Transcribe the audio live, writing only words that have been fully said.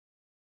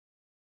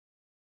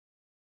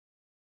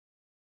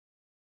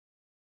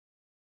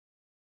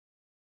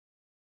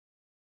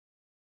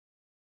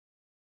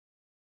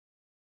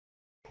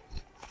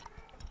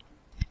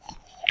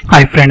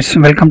Hi friends,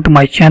 welcome to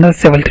my channel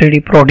Civil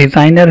 3D Pro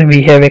Designer.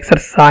 We have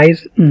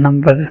exercise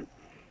number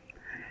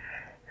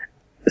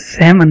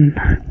 7,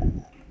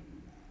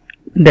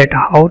 that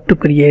how to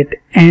create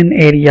an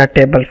area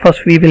table.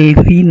 First we will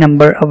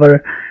renumber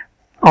our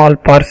all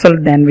parcel,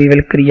 then we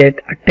will create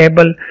a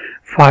table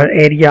for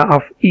area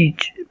of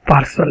each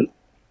parcel.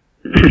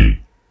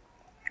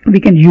 We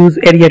can use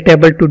area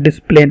table to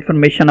display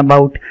information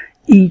about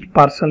each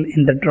parcel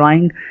in the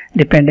drawing.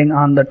 Depending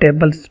on the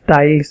table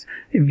styles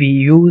we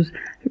use,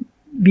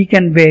 we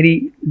can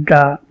vary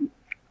the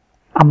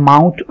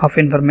amount of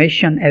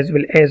information as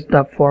well as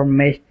the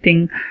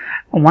formatting.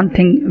 One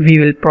thing we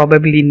will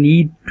probably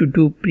need to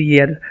do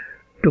prior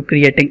to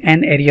creating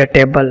an area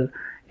table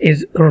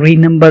is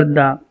renumber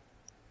the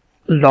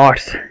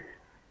lots.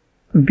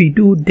 We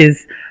do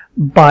this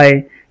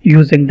by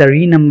using the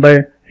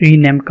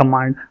rename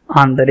command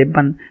on the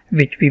ribbon,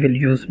 which we will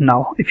use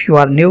now. If you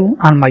are new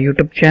on my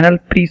YouTube channel,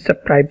 please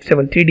subscribe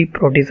Civil 3D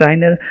Pro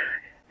Designer,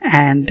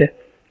 and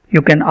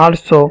you can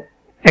also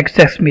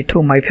access me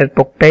through my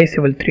Facebook page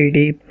Civil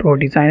 3D Pro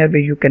Designer, where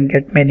you can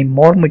get many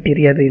more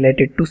material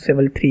related to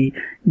Civil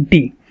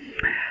 3D.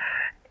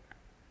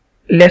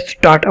 Let's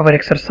start our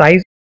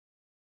exercise.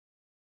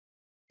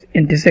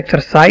 In this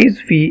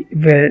exercise, we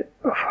will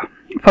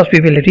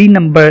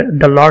renumber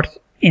the lots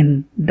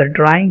in the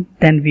drawing,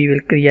 then we will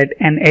create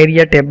an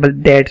area table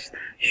that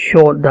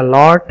show the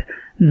lot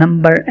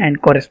number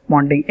and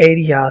corresponding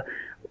area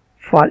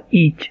for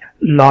each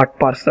lot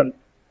parcel.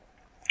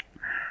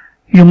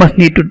 You must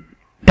need to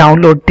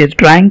download this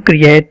drawing,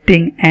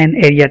 creating an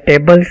area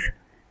tables,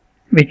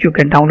 which you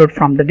can download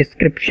from the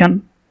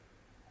description.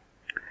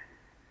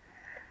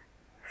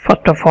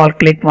 First of all,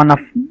 click one of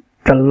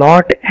the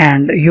lot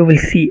and you will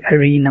see a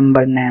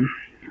renumber name.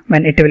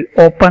 When it will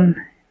open,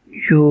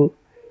 you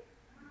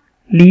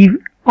leave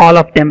all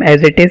of them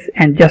as it is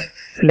and just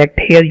select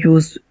here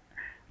use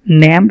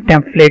name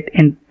template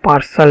in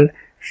parcel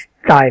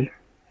style.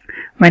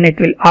 When it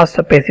will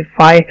also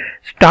specify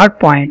start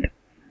point,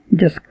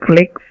 just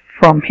click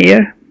from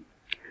here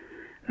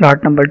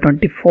lot number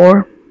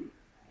 24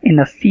 in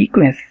a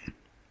sequence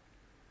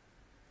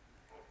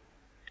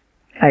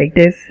like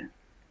this.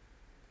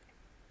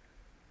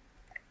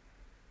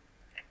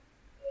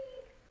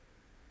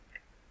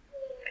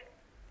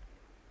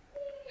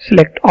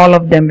 Select all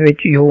of them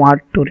which you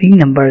want to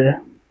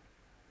renumber.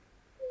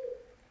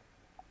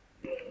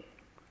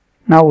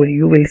 Now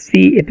you will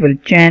see it will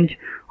change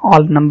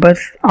all numbers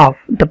of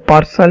the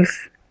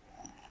parcels.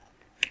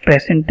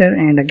 Press enter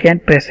and again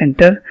press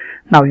enter.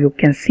 Now you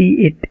can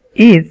see it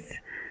is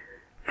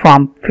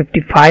from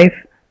 55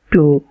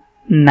 to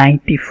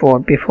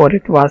 94. Before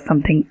it was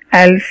something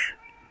else.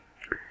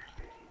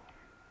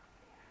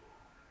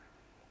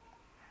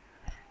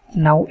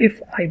 Now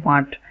if I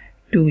want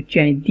to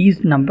change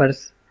these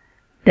numbers,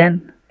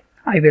 then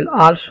I will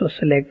also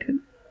select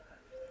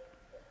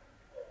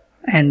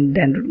and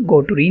then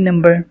go to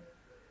renumber,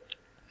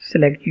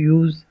 select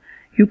use.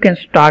 You can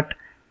start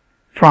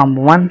from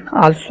 1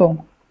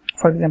 also.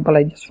 For example,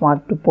 I just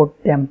want to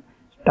put them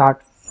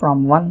start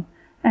from 1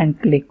 and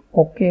click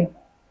OK.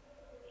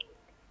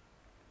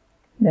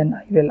 Then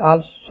I will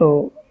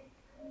also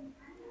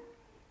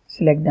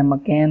select them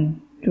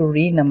again to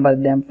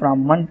renumber them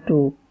from 1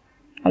 to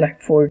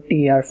like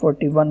 40 or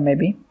 41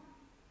 maybe.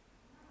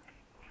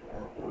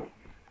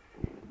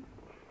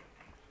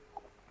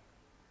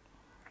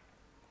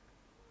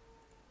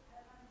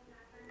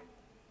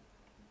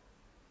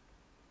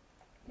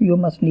 You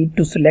must need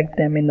to select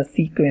them in the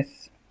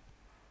sequence.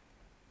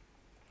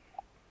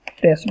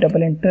 Press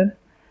double enter.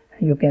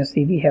 You can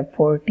see we have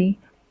 40.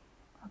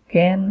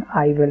 Again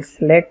I will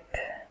select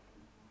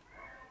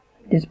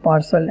this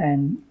parcel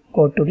and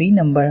go to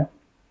renumber.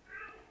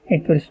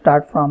 It will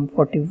start from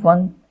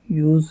 41.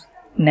 Use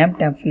name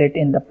template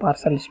in the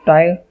parcel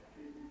style.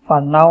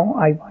 For now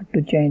I want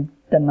to change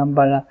the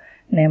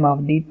name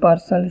of these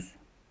parcels.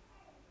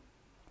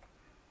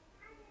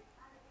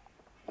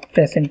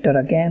 Press enter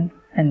again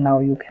and now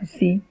you can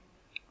see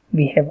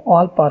we have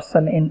all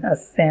parcel in a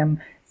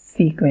same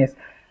sequence.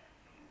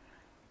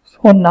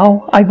 So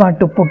now I want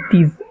to put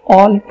these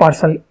all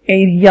parcel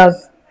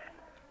areas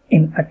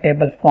in a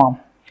table form.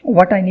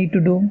 What I need to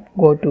do,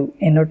 go to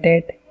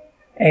annotate,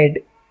 add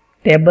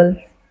tables.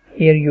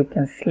 Here you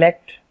can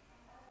select,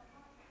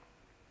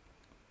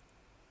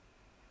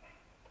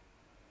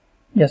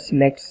 just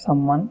select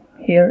someone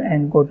here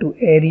and go to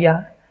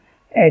area,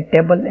 add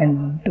table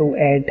and do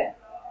add.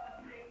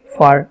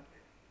 For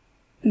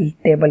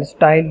table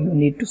style you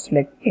need to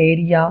select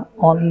area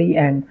only,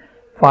 and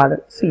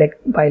for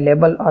select by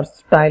label or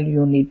style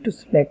you need to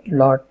select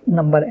lot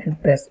number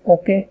and press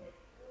OK.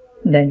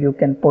 Then you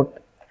can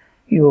put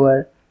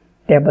your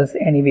tables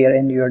anywhere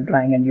in your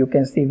drawing, and you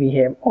can see we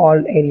have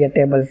all area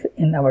tables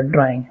in our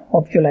drawing.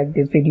 Hope you like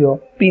this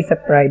video. Please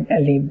subscribe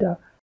and leave the